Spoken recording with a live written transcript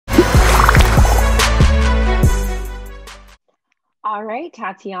All right,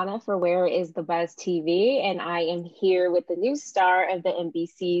 Tatiana for Where is the Buzz TV, and I am here with the new star of the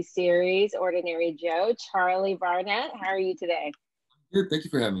NBC series, Ordinary Joe, Charlie Barnett. How are you today? Good. Thank you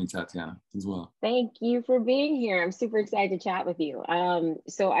for having me, Tatiana, as well. Thank you for being here. I'm super excited to chat with you.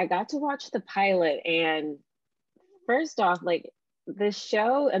 So I got to watch the pilot, and first off, like the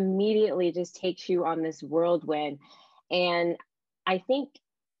show immediately just takes you on this whirlwind, and I think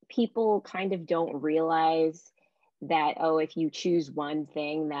people kind of don't realize that, oh, if you choose one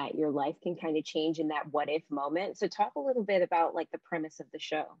thing, that your life can kind of change in that what if moment. So talk a little bit about like the premise of the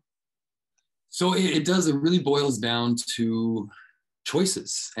show. So it does, it really boils down to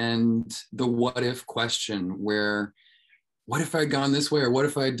choices and the what if question, where what if I'd gone this way, or what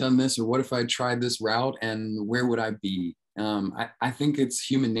if I had done this, or what if I tried this route, and where would I be? I think it's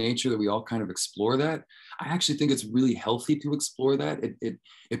human nature that we all kind of explore that. I actually think it's really healthy to explore that.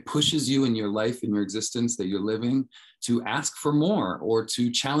 It pushes you in your life, in your existence that you're living, to ask for more or to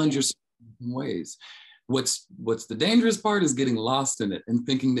challenge yourself in ways. What's the dangerous part is getting lost in it and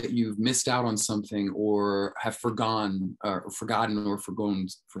thinking that you've missed out on something or have forgotten or forgone.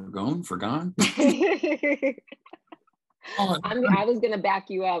 Oh, I was gonna back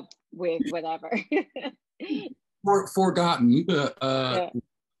you up with whatever. forgotten Yeah.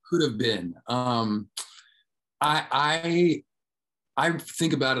 could have been. I I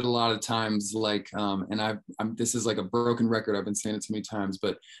think about it a lot of times, like, and this is like a broken record. I've been saying it too many times,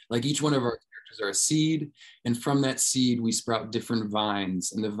 but like each one of our characters are a seed, and from that seed we sprout different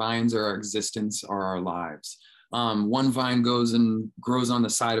vines, and the vines are our existence, are our lives. One vine goes and grows on the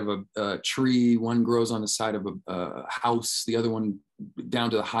side of a tree, one grows on the side of a house, the other one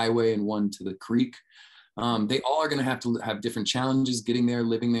down to the highway, and one to the creek. They all are going to have different challenges getting there,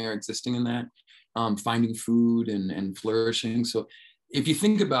 living there, existing in that, finding food and flourishing. So if you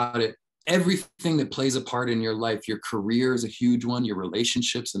think about it, everything that plays a part in your life, your career is a huge one, your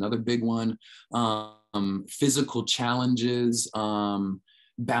relationships, another big one, physical challenges,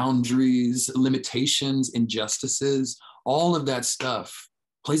 boundaries, limitations, injustices, all of that stuff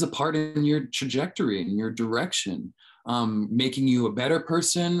plays a part in your trajectory and your direction, making you a better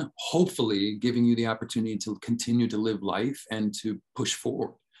person, hopefully giving you the opportunity to continue to live life and to push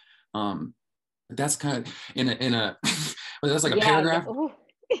forward. That's kind of in a well, that's like a Yeah. paragraph.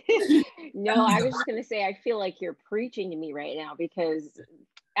 No, I was just gonna say I feel like you're preaching to me right now because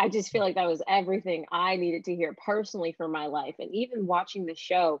I just feel like that was everything I needed to hear personally for my life. And even watching the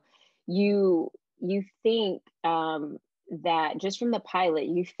show, you think that just from the pilot,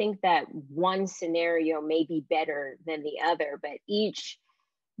 you think that one scenario may be better than the other, but each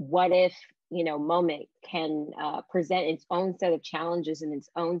what if moment can present its own set of challenges and its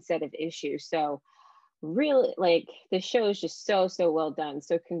own set of issues. So really, like the show is just so well done.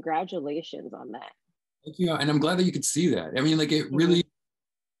 So congratulations on that. Thank you, and I'm glad that you could see that. I mean, like it Mhm. really.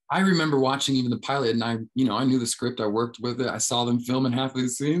 I remember watching even the pilot, and I knew the script. I worked with it. I saw them filming half of the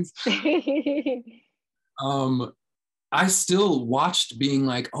scenes. Um, I still watched, being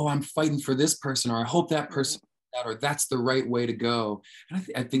like, "Oh, I'm fighting for this person," or "I hope that person," or "That's the right way to go." And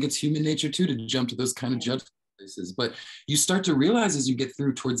I think it's human nature too to jump to those kind of Yeah. judgment places. But you start to realize as you get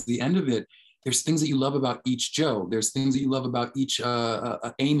through towards the end of it, there's things that you love about each Joe. There's things that you love about each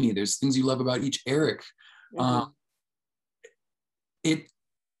Amy. There's things you love about each Eric. Uh, Mhm. it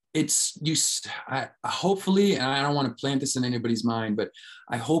it's you hopefully, and I don't want to plant this in anybody's mind, but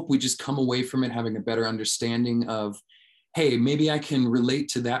I hope we just come away from it having a better understanding of, hey, maybe I can relate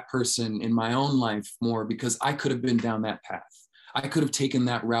to that person in my own life more because I could have been down that path. I could have taken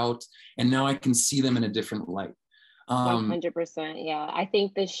that route, and now I can see them in a different light. um, 100%. Yeah. I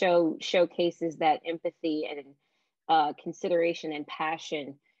think the show showcases that empathy and consideration and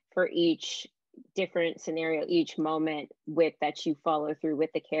passion for each different scenario, each moment with that you follow through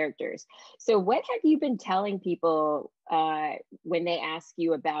with the characters. So, what have you been telling people when they ask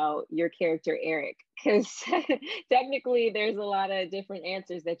you about your character, Eric? Because technically, there's a lot of different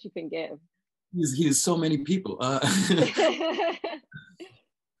answers that you can give. he is so many people.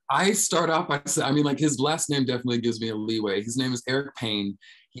 I start off by saying, I mean, like his last name definitely gives me a leeway. His name is Eric Payne.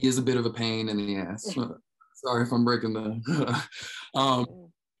 He is a bit of a pain in the ass. Sorry if I'm breaking the.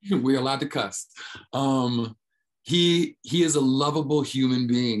 We're allowed to cuss. Um, he is a lovable human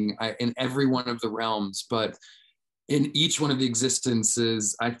being in every one of the realms, but in each one of the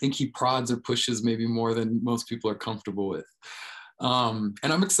existences, I think he prods or pushes maybe more than most people are comfortable with. And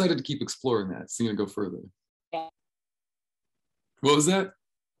I'm excited to keep exploring that, seeing it go further. Yeah. What was that?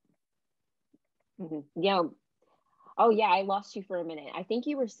 Yeah. Oh, yeah. I lost you for a minute. I think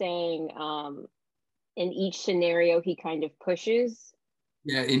you were saying in each scenario, he kind of pushes.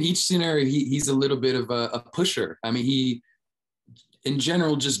 Yeah, in each scenario, he's a little bit of a pusher. I mean, in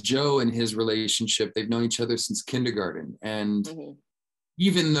general, just Joe and his relationship, they've known each other since kindergarten. And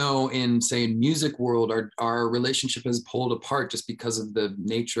even though in, say, in music world, our relationship has pulled apart just because of the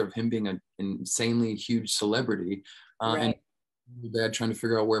nature of him being an insanely huge celebrity, and dad trying to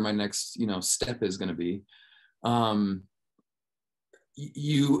figure out where my next, step is going to be.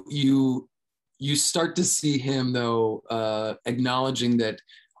 You start to see him though, acknowledging that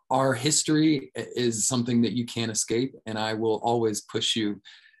our history is something that you can't escape, and I will always push you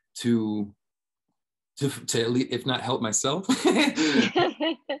to at least, if not help myself, you as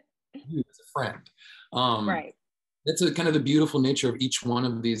a friend. Right. That's kind of the beautiful nature of each one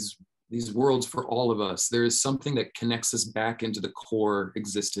of these worlds for all of us. There is something that connects us back into the core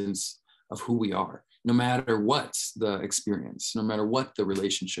existence of who we are, no matter what the experience, no matter what the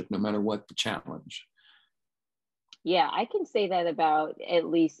relationship, no matter what the challenge. Yeah, I can say that about at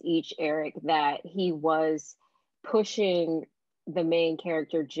least each Eric, that he was pushing the main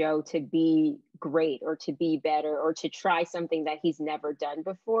character Joe to be great or to be better or to try something that he's never done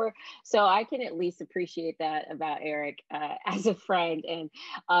before. So I can at least appreciate that about Eric as a friend, and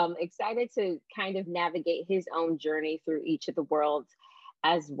excited to kind of navigate his own journey through each of the worlds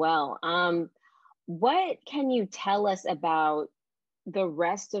as well. What can you tell us about the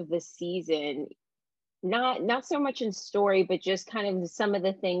rest of the season? Not so much in story, but just kind of some of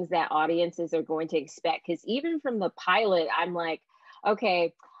the things that audiences are going to expect. Because even from the pilot, I'm like,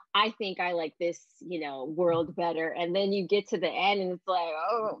 okay, I think I like this, world better. And then you get to the end and it's like,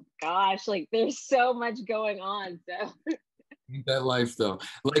 oh gosh, like there's so much going on. So that life though.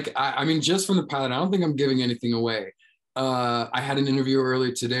 Like, I mean, just from the pilot, I don't think I'm giving anything away. I had an interview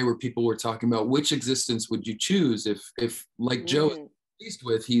earlier today where people were talking about which existence would you choose if like Joe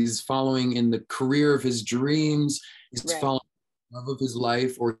with, he's following in the career of his dreams, he's following the love of his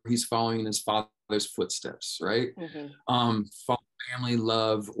life, or he's following in his father's footsteps, right? Follow family,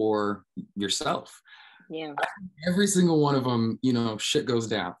 love, or yourself. Yeah. Every single one of them, shit goes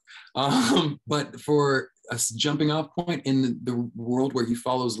down. But for a jumping off point in the world where he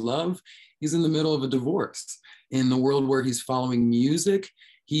follows love, he's in the middle of a divorce. In the world where he's following music,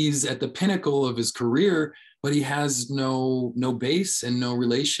 he's at the pinnacle of his career, but he has no base and no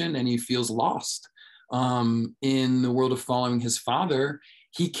relation, and he feels lost. In the world of following his father,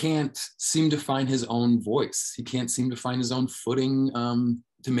 he can't seem to find his own voice. He can't seem to find his own footing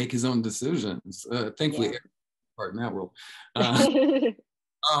to make his own decisions. Thankfully, part in that world.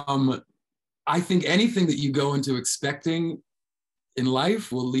 I think anything that you go into expecting in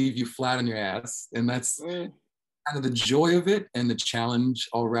life will leave you flat on your ass, and that's kind of the joy of it and the challenge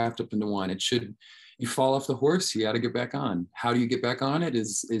all wrapped up into one. You fall off the horse, you got to get back on. How do you get back on it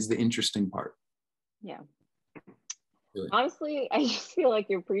is the interesting part. Yeah. Really. Honestly, I just feel like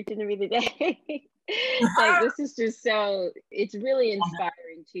you're preaching to me today. Like, this is just it's really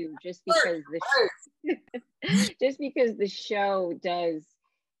inspiring too, just because the show does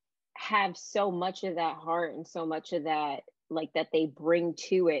have so much of that heart and so much of that, like, that they bring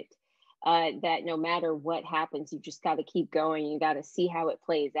to it, that no matter what happens, you just got to keep going. You got to see how it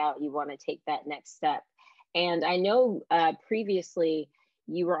plays out. You want to take that next step. And I know previously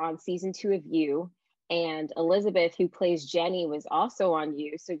you were on season 2 of You, and Elizabeth, who plays Jenny, was also on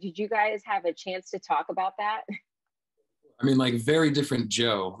You. So did you guys have a chance to talk about that? I mean, like, very different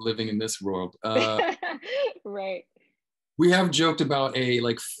Joe living in this world. Right. We have joked about a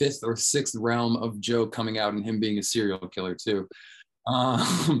like 5th or 6th realm of Joe coming out and him being a serial killer too.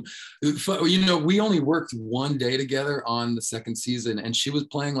 We only worked one day together on the 2nd season, and she was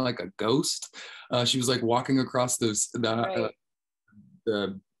playing like a ghost. She was like walking across the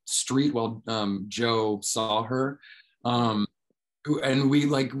street while Joe saw her. And we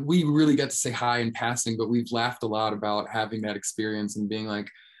really got to say hi in passing, but we've laughed a lot about having that experience and being like,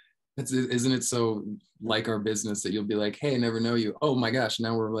 isn't it so like our business that you'll be like, hey, I never know you. Oh my gosh,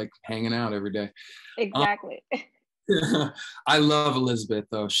 now we're like hanging out every day. Exactly. I love Elizabeth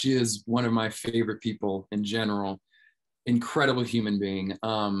though. She is one of my favorite people in general. Incredible human being.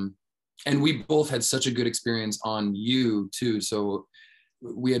 And we both had such a good experience on You too. So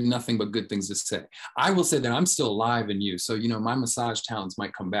we had nothing but good things to say. I will say that I'm still alive in You. So, my massage talents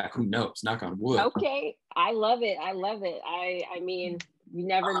might come back. Who knows? Knock on wood. Okay. I love it. I mean, you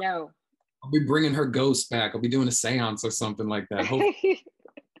never know. I'll be bringing her ghost back. I'll be doing a seance or something like that.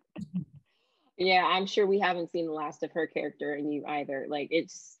 Yeah, I'm sure we haven't seen the last of her character in You either. Like,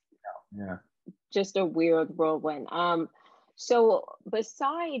 it's just a weird whirlwind. So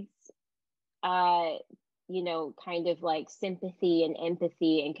besides kind of like sympathy and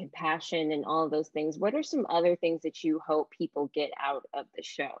empathy and compassion and all of those things, what are some other things that you hope people get out of the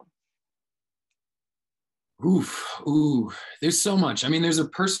show? Ooh, there's so much. I mean, there's a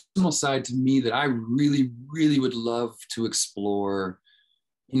personal side to me that I really, really would love to explore.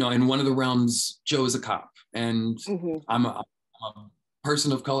 You know, in one of the realms, Joe is a cop, and Mm-hmm. I'm a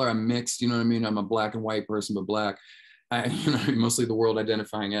person of color. I'm mixed. You know what I mean? I'm a black and white person, but black. You know, mostly the world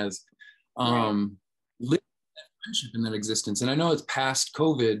identifying as. Right. Living that friendship in that existence, and I know it's past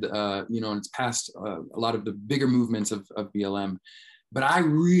COVID. You know, and it's past a lot of the bigger movements of BLM, but I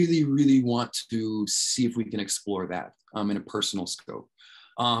really, really want to see if we can explore that in a personal scope.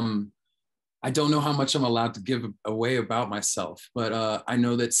 Um, I don't know how much I'm allowed to give away about myself, but I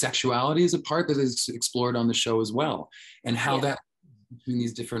know that sexuality is a part that is explored on the show as well, and how Yeah. that between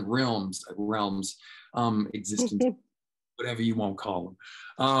these different realms, existence, whatever you won't call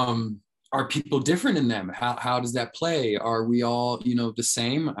them. Are people different in them? How does that play? Are we all, you know, the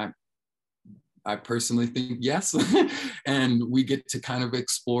same? I personally think yes, and we get to kind of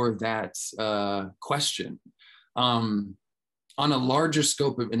explore that question. Um, on a larger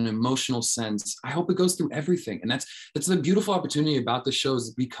scope of an emotional sense, I hope it goes through everything. And that's the beautiful opportunity about the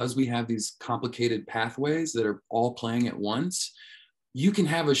shows, because we have these complicated pathways that are all playing at once. You can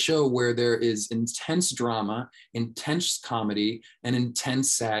have a show where there is intense drama, intense comedy, and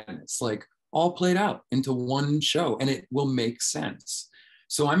intense sadness, like all played out into one show, and it will make sense.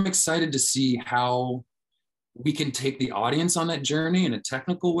 So I'm excited to see how we can take the audience on that journey in a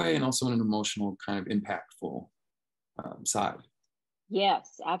technical way and also in an emotional kind of impactful side.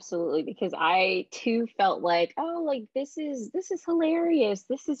 Yes, absolutely. Because I too felt like, oh, like this is hilarious.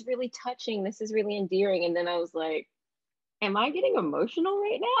 This is really touching. This is really endearing. And then I was like, am I getting emotional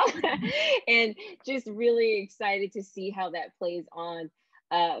right now? And just really excited to see how that plays on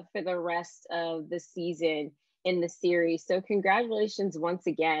for the rest of the season in the series. So congratulations once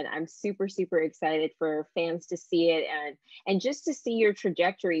again. I'm super, super excited for fans to see it and just to see your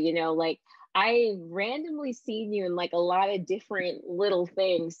trajectory, you know, like I randomly seen you in like a lot of different little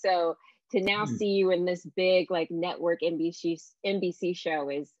things. So to now see you in this big like network NBC show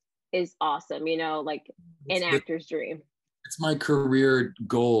is awesome, you know, like an It's, actor's dream. it's my career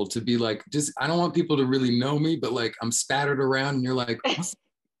goal to be like, just, I don't want people to really know me, but like I'm spattered around and you're like,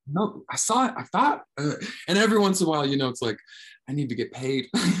 no, I saw it, I thought, and every once in a while, you know, it's like, I need to get paid.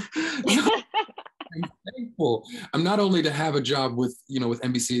 So I'm thankful. I'm not only to have a job with, you know, with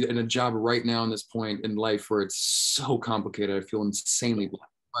NBC and a job right now in this point in life where it's so complicated. I feel insanely blessed.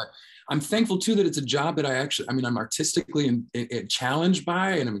 But I'm thankful too that it's a job that I mean, I'm artistically and challenged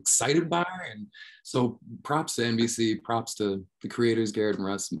by, and I'm excited by. And so props to NBC, props to the creators, Garrett and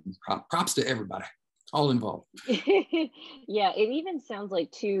Russ, and props to everybody, all involved. Yeah, it even sounds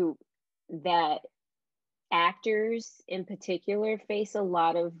like too that actors in particular face a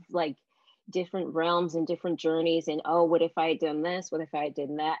lot of like different realms and different journeys and oh, what if I had done this, what if I had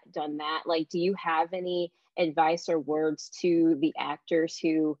done that, like do you have any advice or words to the actors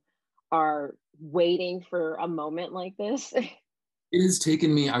who are waiting for a moment like this? It has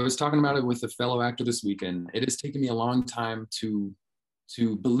taken me, I was talking about it with a fellow actor this weekend. It has taken me a long time to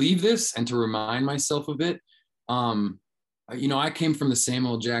believe this and to remind myself of it. Um, you know, I came from the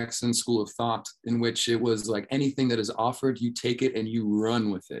Samuel Jackson school of thought in which it was like anything that is offered, you take it and you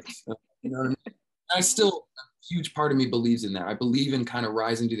run with it. You know what I mean? I still, a huge part of me believes in that. I believe in kind of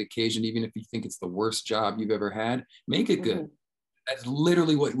rising to the occasion, even if you think it's the worst job you've ever had, make it good. Mhm. That's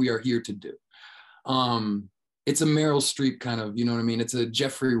literally what we are here to do. Um, it's a Meryl Streep kind of, you know what I mean? It's a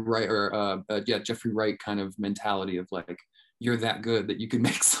Jeffrey Wright or Jeffrey Wright kind of mentality of like, you're that good that you can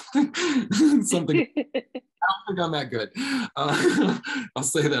make something, something. I don't think I'm that good. I'll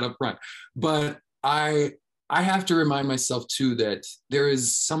say that up front. But I have to remind myself too that there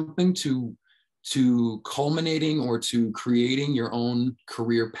is something to culminating or to creating your own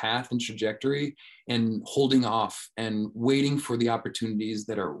career path and trajectory and holding off and waiting for the opportunities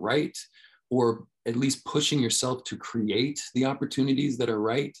that are right, or at least pushing yourself to create the opportunities that are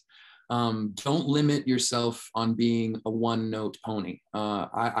right. Don't limit yourself on being a one note pony.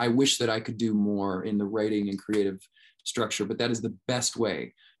 I wish that I could do more in the writing and creative structure, but that is the best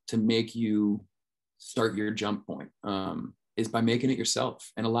way to make you start your jump point, is by making it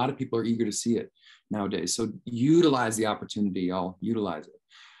yourself. And a lot of people are eager to see it nowadays. So utilize the opportunity, y'all. Utilize it.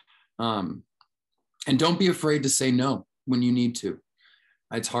 And don't be afraid to say no when you need to.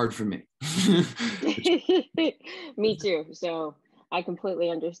 It's hard for me. Me too. So I completely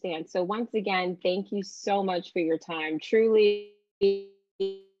understand. So once again, thank you so much for your time. Truly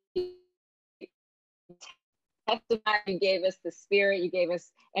testify. You gave us the spirit. You gave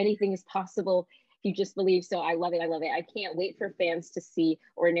us anything is possible. You just believe. So I love it. I love it. I can't wait for fans to see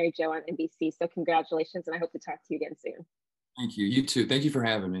Ordinary Joe on NBC. So congratulations. And I hope to talk to you again soon. Thank you. You too. Thank you for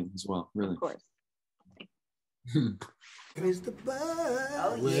having me as well. Of Really. course. Where's the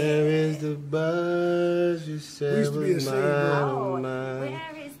buzz? Where is the buzz? You said We used to be was ashamed, bro. mine.